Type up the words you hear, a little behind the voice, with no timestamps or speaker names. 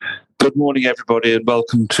Good morning, everybody, and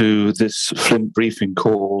welcome to this Flint briefing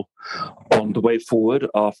call on the way forward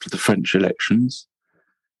after the French elections.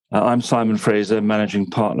 I'm Simon Fraser, Managing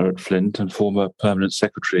Partner at Flint and former Permanent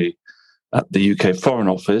Secretary at the UK Foreign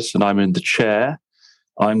Office, and I'm in the chair.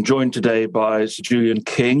 I'm joined today by Sir Julian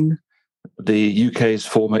King, the UK's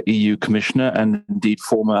former EU Commissioner and indeed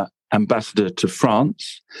former Ambassador to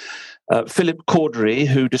France. Philip Caudry,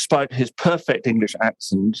 who, despite his perfect English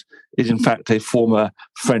accent, is in fact a former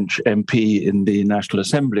French MP in the National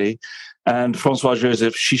Assembly, and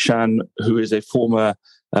François-Joseph Chichan, who is a former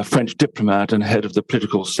French diplomat and head of the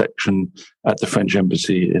political section at the French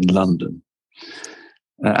Embassy in London.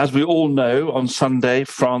 As we all know, on Sunday,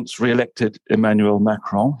 France re-elected Emmanuel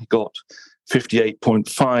Macron. He got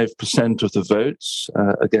 58.5% of the votes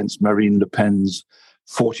against Marine Le Pen's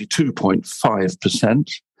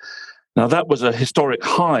 42.5%. Now, that was a historic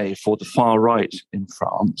high for the far right in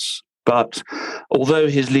France, but although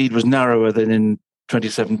his lead was narrower than in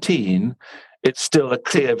 2017, it's still a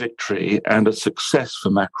clear victory and a success for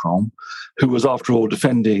Macron, who was, after all,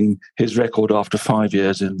 defending his record after 5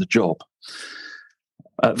 years in the job.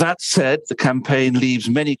 That said, the campaign leaves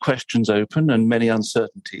many questions open and many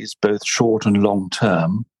uncertainties, both short and long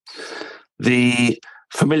term. The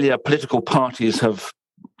familiar political parties have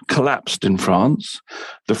collapsed in France.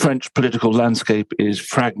 The French political landscape is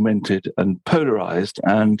fragmented and polarized,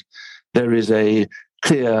 and there is a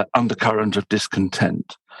clear undercurrent of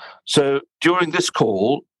discontent. So during this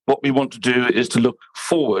call, what we want to do is to look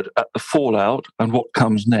forward at the fallout and what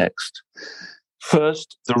comes next.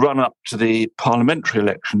 First, the run-up to the parliamentary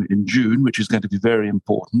election in June, which is going to be very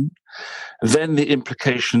important. Then the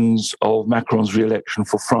implications of Macron's re-election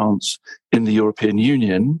for France in the European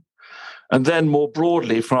Union. And then more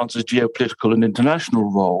broadly, France's geopolitical and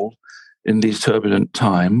international role in these turbulent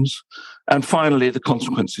times. And finally, the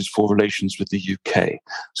consequences for relations with the UK.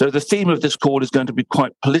 So the theme of this call is going to be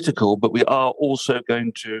quite political, but we are also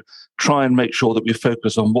going to try and make sure that we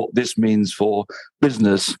focus on what this means for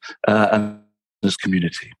business and this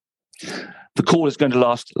community. The call is going to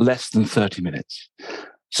last less than 30 minutes.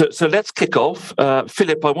 So let's kick off.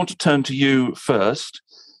 Philip, I want to turn to you first.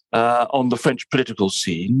 On the French political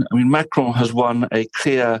scene. I mean, Macron has won a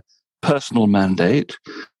clear personal mandate,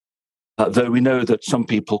 though we know that some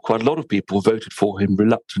people, quite a lot of people, voted for him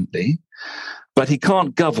reluctantly. But he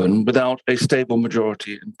can't govern without a stable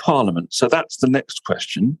majority in Parliament. So that's the next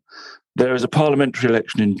question. There is a parliamentary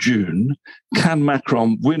election in June. Can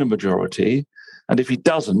Macron win a majority? And if he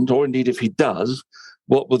doesn't, or indeed if he does,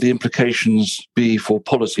 what will the implications be for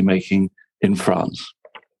policymaking in France?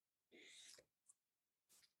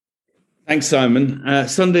 Thanks, Simon.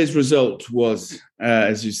 Sunday's result was,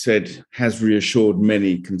 as you said, has reassured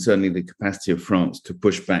many concerning the capacity of France to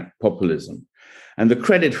push back populism. And the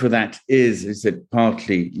credit for that is that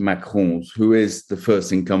partly Macron's, who is the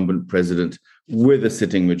first incumbent president with a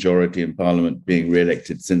sitting majority in parliament being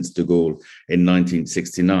re-elected since de Gaulle in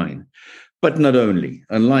 1969. But not only.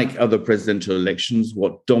 Unlike other presidential elections,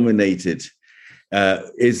 what dominated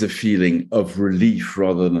is a feeling of relief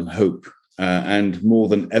rather than hope. And more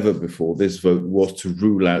than ever before, this vote was to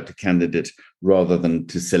rule out a candidate rather than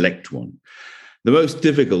to select one. The most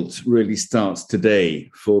difficult really starts today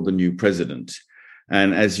for the new president.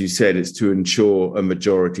 And as you said, it's to ensure a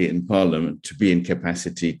majority in parliament to be in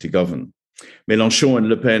capacity to govern. Mélenchon and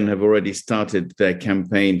Le Pen have already started their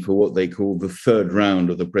campaign for what they call the third round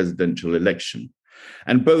of the presidential election.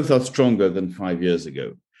 And both are stronger than 5 years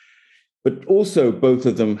ago. But also both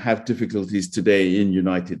of them have difficulties today in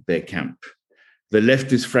uniting their camp. The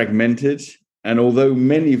left is fragmented, and although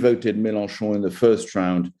many voted Mélenchon in the first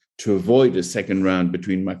round to avoid a second round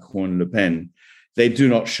between Macron and Le Pen, they do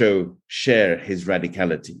not share his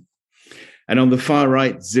radicality. And on the far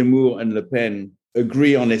right, Zemmour and Le Pen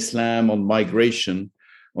agree on Islam, on migration,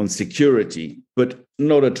 on security, but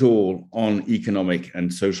not at all on economic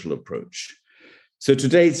and social approach. So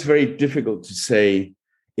today it's very difficult to say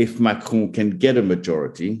if Macron can get a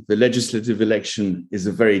majority. The legislative election is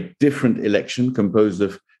a very different election composed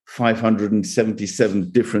of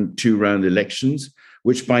 577 different two-round elections,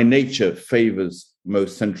 which by nature favors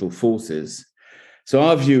most central forces. So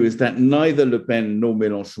our view is that neither Le Pen nor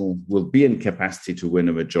Mélenchon will be in capacity to win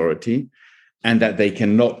a majority and that they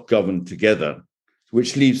cannot govern together,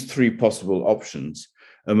 which leaves three possible options: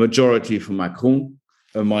 a majority for Macron,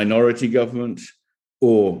 a minority government,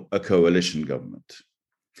 or a coalition government.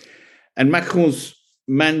 And Macron's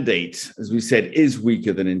mandate, as we said, is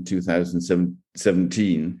weaker than in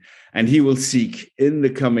 2017, and he will seek in the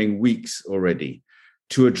coming weeks already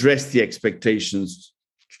to address the expectations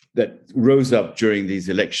that rose up during these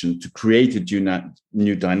elections to create a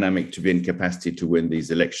new dynamic to be in capacity to win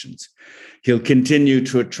these elections. He'll continue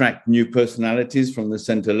to attract new personalities from the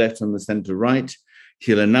center-left and the center-right.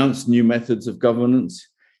 He'll announce new methods of governance.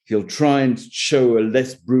 He'll try and show a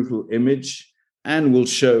less brutal image and will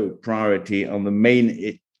show priority on the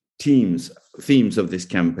main themes of this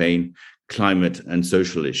campaign, climate and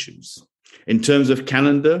social issues. In terms of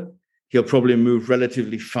calendar, he'll probably move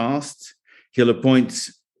relatively fast. He'll appoint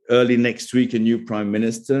early next week a new prime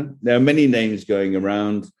minister. There are many names going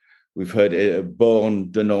around. We've heard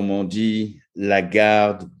Borne de Normandie,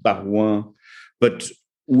 Lagarde, Barouin. But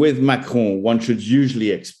with Macron, one should usually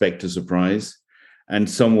expect a surprise and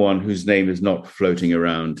someone whose name is not floating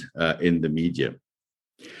around in the media.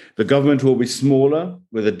 The government will be smaller,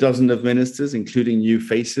 with a dozen of ministers, including new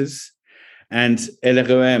faces. And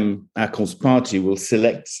LREM, Macron's party, will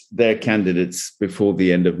select their candidates before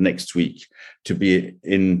the end of next week to be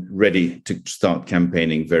ready to start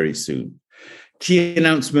campaigning very soon. Key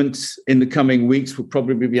announcements in the coming weeks will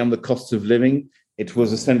probably be on the cost of living. It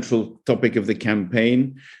was a central topic of the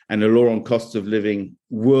campaign, and a law on cost of living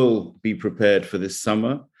will be prepared for this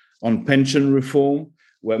summer. On pension reform,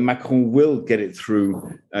 where Macron will get it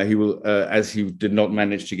through, he will, as he did not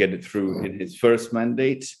manage to get it through in his first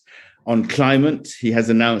mandate. On climate, he has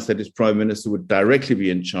announced that his prime minister would directly be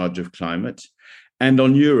in charge of climate. And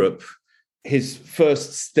on Europe, his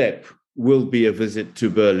first step will be a visit to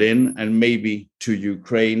Berlin and maybe to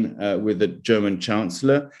Ukraine with the German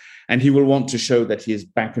chancellor. And he will want to show that he is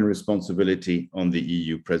back in responsibility on the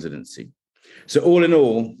EU presidency. So all in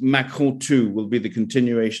all, Macron 2 will be the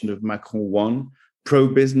continuation of Macron 1,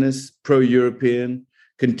 pro-business, pro-European,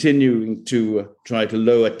 continuing to try to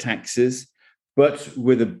lower taxes, but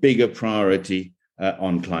with a bigger priority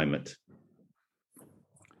on climate.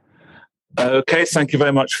 Okay, thank you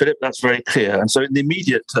very much, Philip. That's very clear. And so in the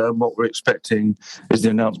immediate term, what we're expecting is the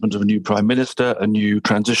announcement of a new prime minister, a new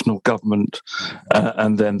transitional government,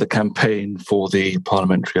 and then the campaign for the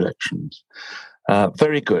parliamentary elections.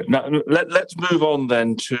 Very good. Now, let's move on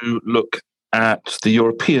then to look at the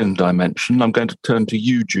European dimension. I'm going to turn to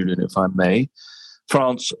you, Julian, if I may.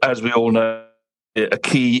 France, as we all know, a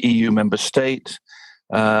key EU member state.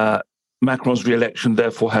 Macron's re-election,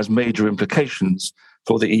 therefore, has major implications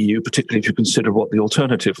for the EU, particularly if you consider what the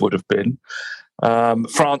alternative would have been.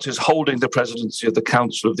 France is holding the presidency of the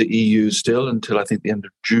Council of the EU still until, I think, the end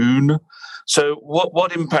of June. So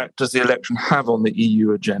what impact does the election have on the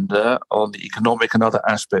EU agenda, on the economic and other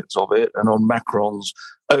aspects of it, and on Macron's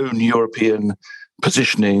own European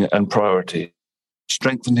positioning and priority?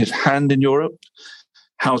 Strengthen his hand in Europe?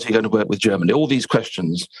 How's he going to work with Germany? All these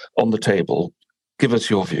questions on the table. Give us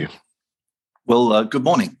your view. Well, good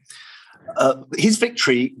morning. His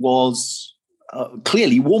victory was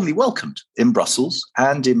clearly warmly welcomed in Brussels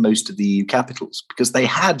and in most of the EU capitals, because they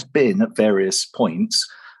had been at various points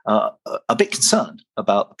a bit concerned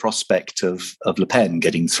about the prospect of Le Pen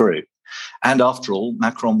getting through. And after all,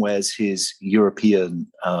 Macron wears his European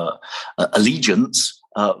allegiance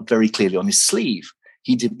very clearly on his sleeve.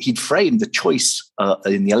 He'd framed the choice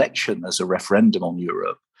in the election as a referendum on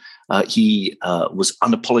Europe. He was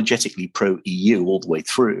unapologetically pro-EU all the way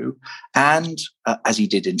through. And as he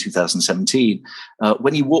did in 2017,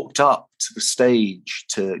 when he walked up to the stage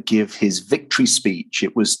to give his victory speech,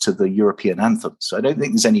 it was to the European anthem. So I don't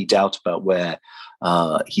think there's any doubt about where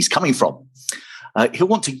he's coming from. He'll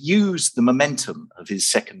want to use the momentum of his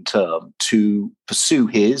second term to pursue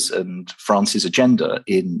his and France's agenda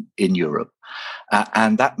in Europe.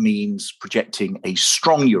 And that means projecting a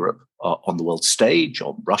strong Europe on the world stage,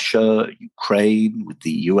 on Russia, Ukraine, with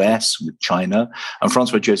the US, with China. And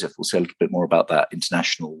Francois Joseph will say a little bit more about that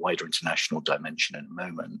wider international dimension in a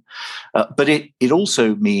moment. But it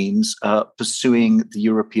also means pursuing the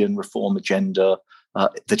European reform agenda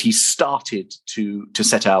that he started to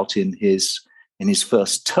set out in his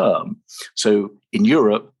first term. So in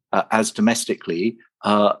Europe, as domestically,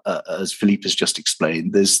 as Philippe has just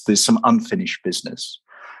explained, there's some unfinished business.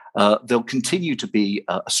 There'll continue to be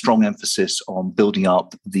a strong emphasis on building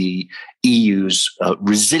up the EU's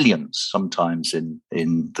resilience. Sometimes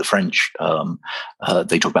in the French,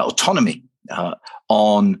 they talk about autonomy,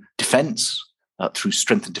 on defense through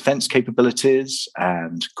strengthened defense capabilities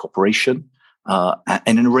and cooperation, and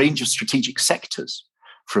in a range of strategic sectors,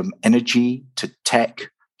 from energy to tech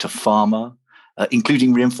to pharma,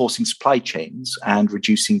 including reinforcing supply chains and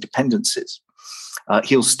reducing dependencies.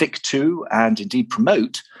 He'll stick to and indeed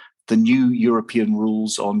promote the new European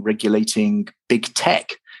rules on regulating big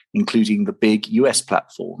tech, including the big US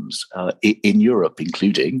platforms in Europe,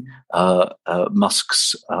 including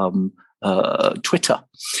Musk's Twitter.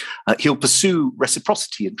 He'll pursue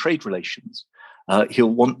reciprocity in trade relations. He'll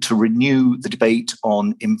want to renew the debate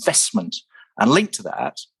on investment and link to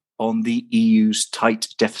that on the EU's tight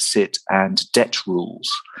deficit and debt rules.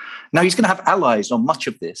 Now, he's going to have allies on much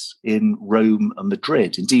of this in Rome and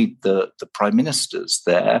Madrid. Indeed, the prime ministers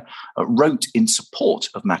there wrote in support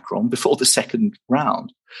of Macron before the second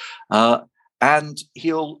round. And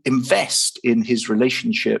he'll invest in his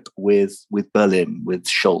relationship with Berlin, with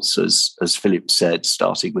Scholz, as Philip said,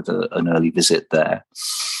 starting with an early visit there.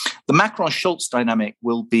 The Macron-Scholz dynamic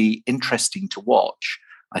will be interesting to watch,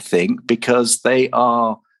 I think, because they're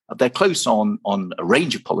close on a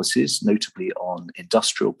range of policies, notably on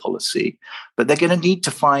industrial policy, but they're going to need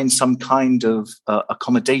to find some kind of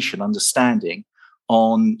accommodation, understanding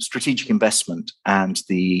on strategic investment and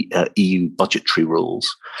the EU budgetary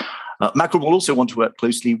rules. Macron will also want to work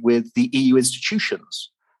closely with the EU institutions.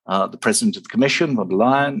 The President of the Commission, von der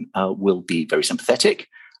Leyen, will be very sympathetic.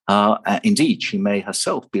 Indeed, she may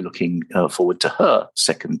herself be looking forward to her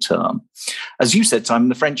second term. As you said, Simon,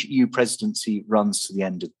 the French EU presidency runs to the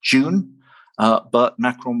end of June, but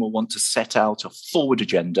Macron will want to set out a forward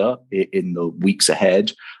agenda in the weeks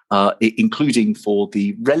ahead, including for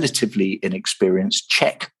the relatively inexperienced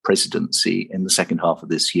Czech presidency in the second half of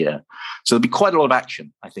this year. So there'll be quite a lot of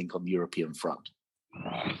action, I think, on the European front.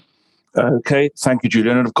 Okay, thank you,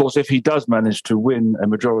 Julian. And of course, if he does manage to win a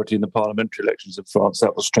majority in the parliamentary elections in France,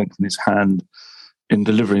 that will strengthen his hand in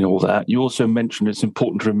delivering all that. You also mentioned it's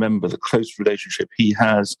important to remember the close relationship he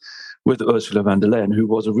has with Ursula von der Leyen, who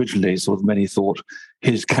was originally, sort of many thought,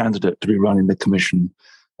 his candidate to be running the Commission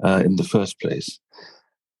in the first place.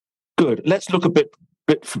 Good. Let's look a bit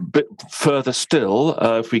further still,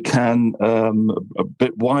 if we can, a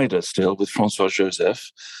bit wider still with Francois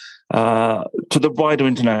Joseph. To the wider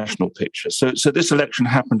international picture. So this election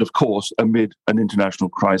happened, of course, amid an international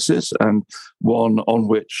crisis, and one on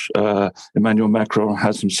which Emmanuel Macron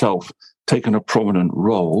has himself taken a prominent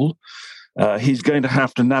role. He's going to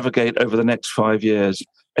have to navigate over the next 5 years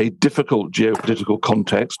a difficult geopolitical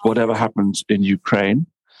context, whatever happens in Ukraine.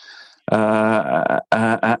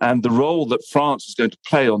 And the role that France is going to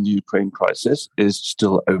play on the Ukraine crisis is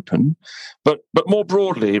still open. But more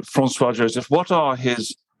broadly, Francois Joseph, what are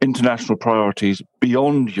his international priorities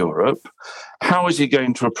beyond Europe? How is he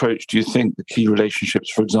going to approach, do you think, the key relationships,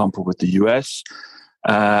 for example, with the US,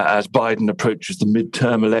 as Biden approaches the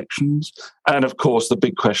midterm elections, and of course the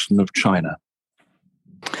big question of China?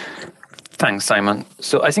 Thanks, Simon.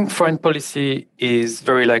 So I think foreign policy is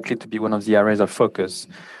very likely to be one of the areas of focus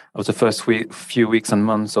of the first few weeks and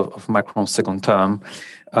months of Macron's second term.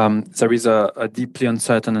 There is a deeply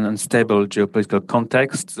uncertain and unstable geopolitical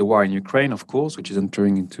context, the war in Ukraine, of course, which is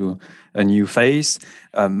entering into a new phase,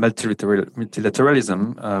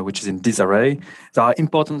 multilateralism, which is in disarray. There are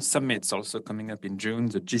important summits also coming up in June,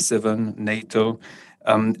 the G7, NATO,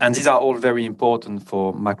 and these are all very important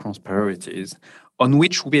for Macron's priorities, on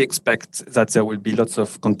which we expect that there will be lots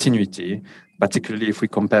of continuity, particularly if we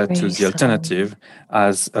compare to the alternative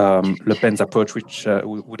as Le Pen's approach, which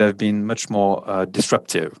would have been much more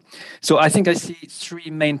disruptive. So I think I see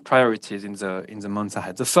three main priorities in the months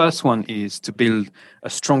ahead. The first one is to build a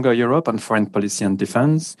stronger Europe on foreign policy and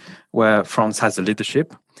defense, where France has the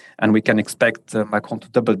leadership, and we can expect Macron to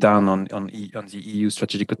double down on the EU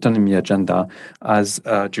strategic autonomy agenda, as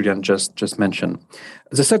Julian just mentioned.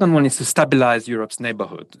 The second one is to stabilize Europe's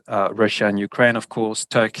neighborhood, Russia and Ukraine, of course,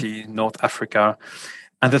 Turkey, North Africa.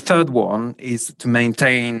 And the third one is to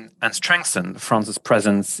maintain and strengthen France's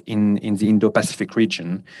presence in the Indo-Pacific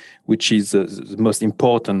region, which is the most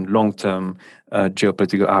important long-term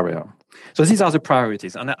geopolitical area. So these are the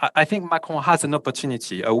priorities. And I think Macron has an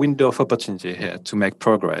opportunity, a window of opportunity here to make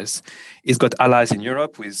progress. He's got allies in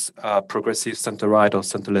Europe with progressive center-right or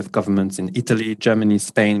center-left governments in Italy, Germany,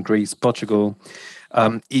 Spain, Greece, Portugal.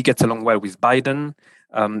 He gets along well with Biden,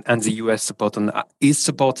 and the US is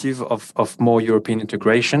supportive of more European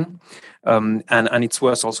integration. And it's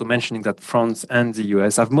worth also mentioning that France and the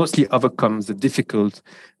US have mostly overcome the difficult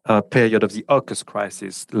period of the AUKUS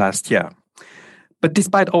crisis last year. But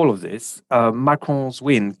despite all of this, Macron's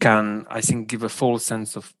win can, I think, give a false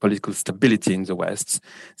sense of political stability in the West.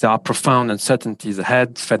 There are profound uncertainties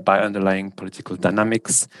ahead, fed by underlying political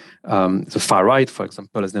dynamics. The far right, for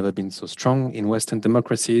example, has never been so strong in Western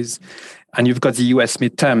democracies. And you've got the US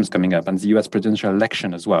midterms coming up and the US presidential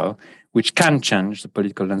election as well, which can change the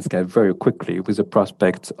political landscape very quickly with the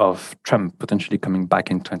prospect of Trump potentially coming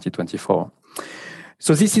back in 2024.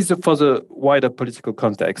 So this is for the wider political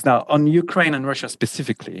context. Now, on Ukraine and Russia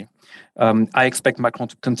specifically, I expect Macron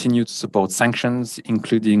to continue to support sanctions,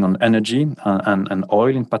 including on energy and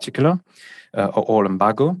oil in particular, or oil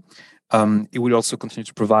embargo. It will also continue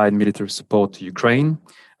to provide military support to Ukraine.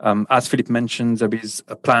 As Philip mentioned, there is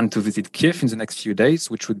a plan to visit Kiev in the next few days,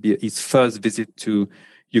 which would be his first visit to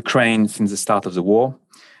Ukraine since the start of the war.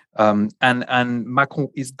 And Macron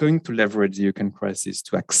is going to leverage the Ukraine crisis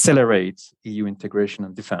to accelerate EU integration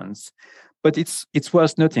and defense. But it's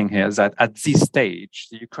worth noting here that at this stage,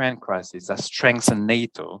 the Ukraine crisis has strengthened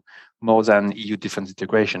NATO more than EU defense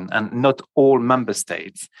integration, and not all member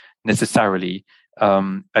states necessarily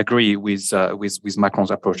agree with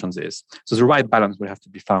Macron's approach on this. So the right balance will have to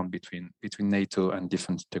be found between NATO and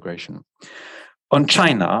defense integration. On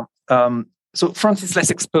China, so France is less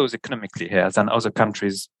exposed economically here than other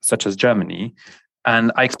countries such as Germany,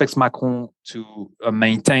 and I expect Macron to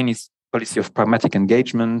maintain his policy of pragmatic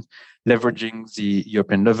engagement, leveraging the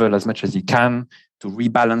European level as much as he can to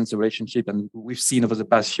rebalance the relationship. And we've seen over the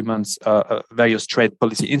past few months various trade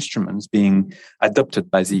policy instruments being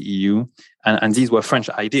adopted by the EU, and these were French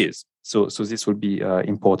ideas. So this will be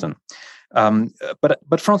important.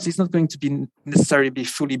 But France is not going to be necessarily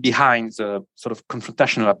fully behind the sort of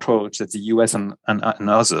confrontational approach that the US and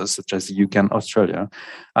others, such as the UK and Australia,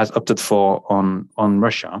 has opted for on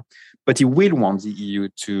Russia. But he will want the EU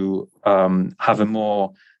to have a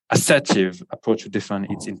more assertive approach to defend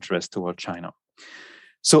its interests toward China.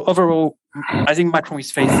 So overall, I think Macron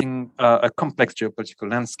is facing a complex geopolitical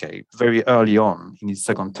landscape very early on in his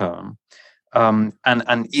second term.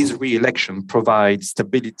 And his re-election provides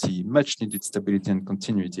stability, much needed stability and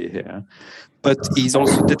continuity here. But he's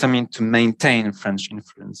also determined to maintain French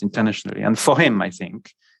influence internationally. And for him, I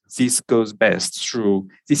think, this is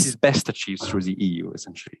best achieved through the EU,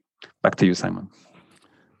 essentially. Back to you, Simon.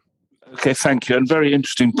 Okay, thank you. And very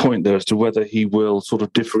interesting point there as to whether he will sort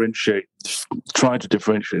of try to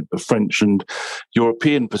differentiate the French and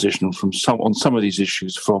European position on some of these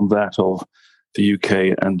issues from that of the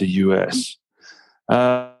UK and the US.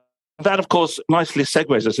 That, of course, nicely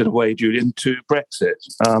segues us in a way, Julian, into Brexit.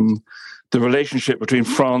 The relationship between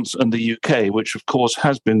France and the UK, which, of course,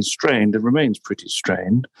 has been strained and remains pretty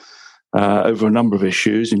strained over a number of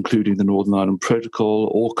issues, including the Northern Ireland Protocol,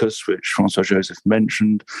 AUKUS, which François-Joseph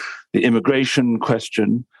mentioned, the immigration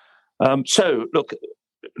question. So, look,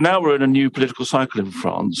 now we're in a new political cycle in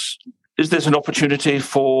France. Is this an opportunity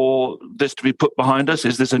for this to be put behind us?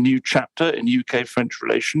 Is this a new chapter in UK-French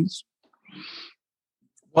relations?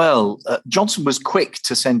 Well, Johnson was quick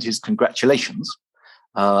to send his congratulations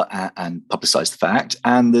and publicise the fact.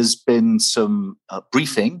 And there's been some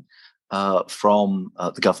briefing from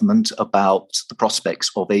the government about the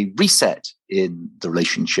prospects of a reset in the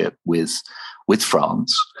relationship with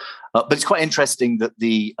France. But it's quite interesting that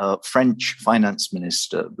the French finance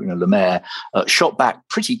minister, Bruno Le Maire, shot back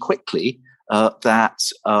pretty quickly that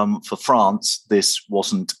for France, this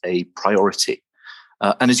wasn't a priority.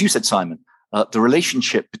 And as you said, Simon, the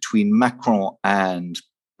relationship between Macron and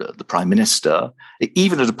the prime minister,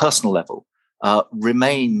 even at a personal level,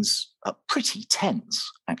 remains pretty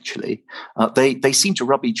tense, actually. They seem to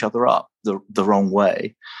rub each other up the wrong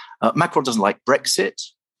way. Macron doesn't like Brexit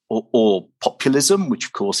or populism, which,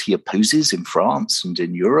 of course, he opposes in France and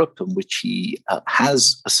in Europe, and which he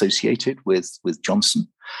has associated with Johnson.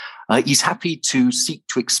 He's happy to seek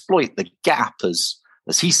to exploit the gap, as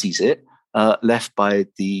he sees it, left by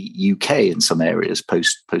the UK in some areas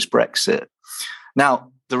post-Brexit.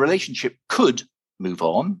 Now, the relationship could move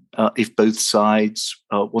on if both sides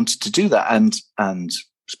wanted to do that. And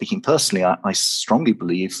speaking personally, I strongly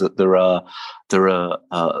believe that there are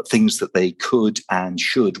things that they could and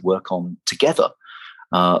should work on together.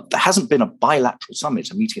 There hasn't been a bilateral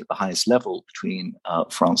summit, a meeting at the highest level between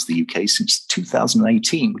France and the UK since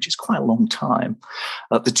 2018, which is quite a long time.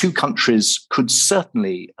 The two countries could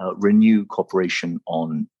certainly renew cooperation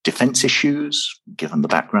on defense issues, given the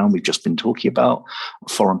background we've just been talking about,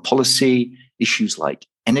 foreign policy, issues like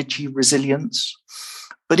energy resilience.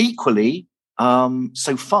 But equally,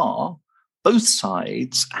 so far, both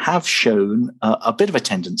sides have shown a bit of a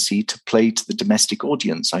tendency to play to the domestic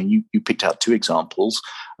audience. I mean, you picked out two examples,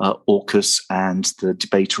 AUKUS and the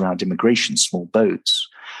debate around immigration, small boats.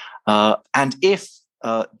 And if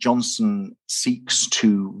Johnson seeks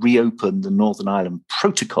to reopen the Northern Ireland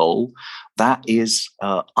Protocol, that is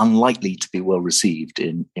unlikely to be well received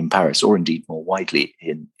in Paris, or indeed more widely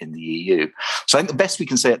in the EU. So I think the best we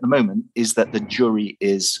can say at the moment is that the jury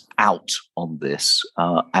is out on this,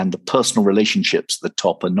 and the personal relationships at the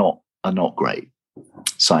top are not great.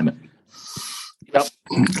 Simon. Yep,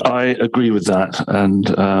 I agree with that, and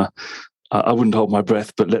I wouldn't hold my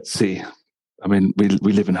breath, but let's see. I mean,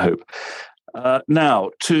 we live in hope.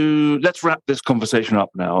 Now, let's wrap this conversation up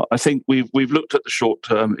now. I think we've looked at the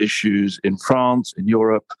short-term issues in France, in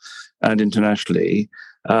Europe, and internationally.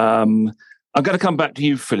 I'm going to come back to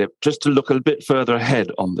you, Philip, just to look a bit further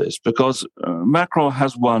ahead on this, because Macron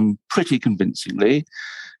has won pretty convincingly.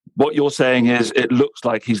 What you're saying is it looks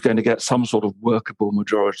like he's going to get some sort of workable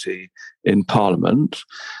majority in Parliament.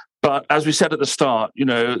 But as we said at the start,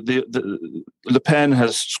 Le Pen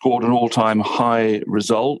has scored an all-time high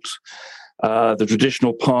result. The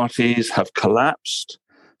traditional parties have collapsed.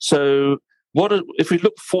 So if we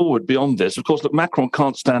look forward beyond this, of course, Macron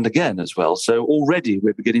can't stand again as well. So already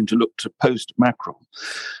we're beginning to look to post-Macron.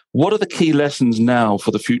 What are the key lessons now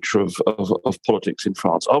for the future of politics in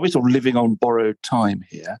France? Are we sort of living on borrowed time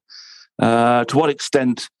here? To what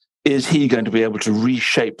extent is he going to be able to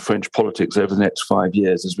reshape French politics over the next 5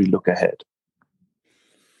 years as we look ahead?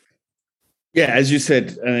 Yeah, as you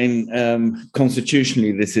said,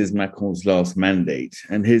 constitutionally, this is Macron's last mandate.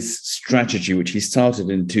 And his strategy, which he started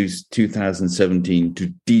in 2017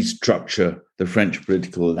 to destructure the French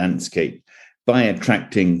political landscape by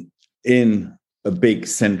attracting in a big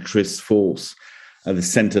centrist force, the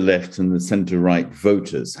centre-left and the centre-right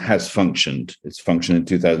voters, has functioned. It's functioned in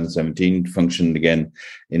 2017, functioned again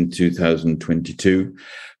in 2022.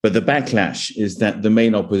 But the backlash is that the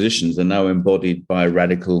main oppositions are now embodied by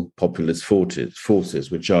radical populist forces,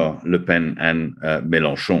 which are Le Pen and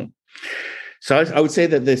Mélenchon. So I would say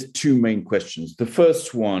that there's two main questions. The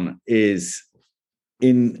first one is,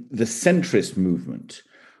 in the centrist movement,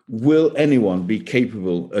 will anyone be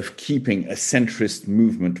capable of keeping a centrist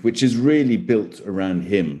movement which is really built around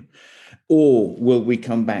him? Or will we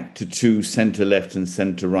come back to two centre-left and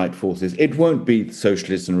centre-right forces? It won't be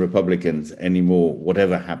socialists and Republicans anymore,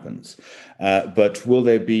 whatever happens. But will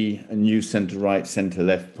there be a new centre-right,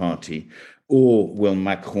 centre-left party? Or will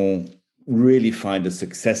Macron really find a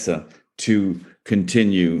successor to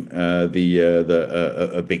continue a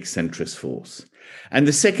big centrist force? And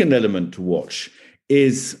the second element to watch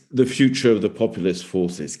is the future of the populist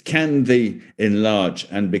forces. Can they enlarge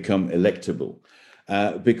and become electable?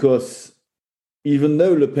 Because even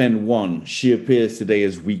though Le Pen won, she appears today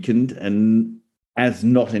as weakened and as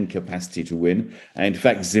not in capacity to win. And in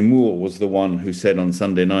fact, Zemmour was the one who said on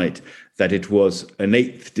Sunday night that it was an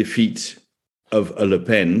 8th defeat of a Le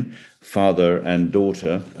Pen, father and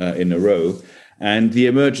daughter, in a row. And the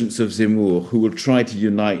emergence of Zemmour, who will try to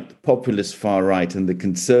unite the populist far right and the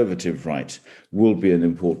conservative right, will be an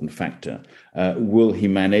important factor. Will he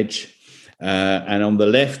manage? And on the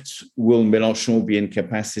left, will Mélenchon be in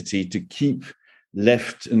capacity to keep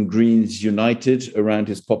left and Greens united around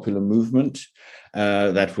his popular movement?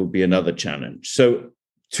 That will be another challenge. So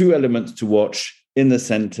two elements to watch in the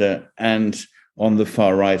centre and on the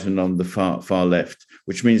far right and on the far left,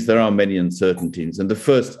 which means there are many uncertainties. And the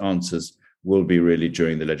first answers will be really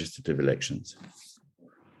during the legislative elections.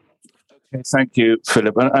 Okay, thank you,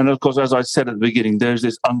 Philip. And of course, as I said at the beginning, there's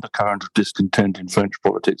this undercurrent of discontent in French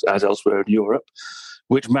politics, as elsewhere in Europe,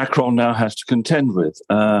 which Macron now has to contend with.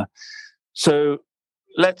 So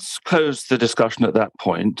let's close the discussion at that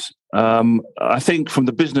point. I think from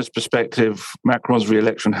the business perspective, Macron's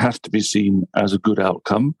re-election has to be seen as a good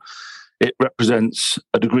outcome. It represents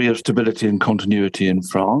a degree of stability and continuity in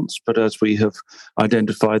France, but as we have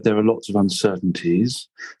identified, there are lots of uncertainties.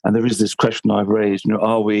 And there is this question I've raised,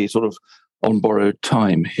 are we sort of on borrowed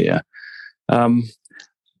time here?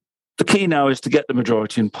 The key now is to get the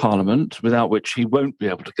majority in Parliament, without which he won't be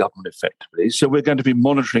able to govern effectively. So we're going to be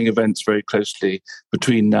monitoring events very closely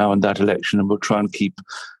between now and that election, and we'll try and keep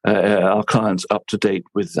our clients up to date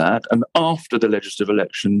with that. And after the legislative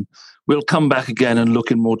election, we'll come back again and look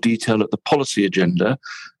in more detail at the policy agenda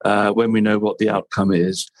when we know what the outcome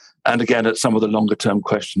is, and again at some of the longer-term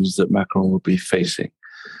questions that Macron will be facing.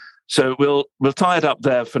 So we'll tie it up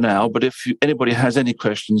there for now, but if anybody has any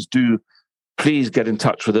questions, do please get in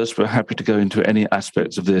touch with us. We're happy to go into any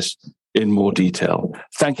aspects of this in more detail.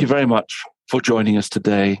 Thank you very much for joining us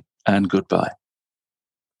today, and goodbye.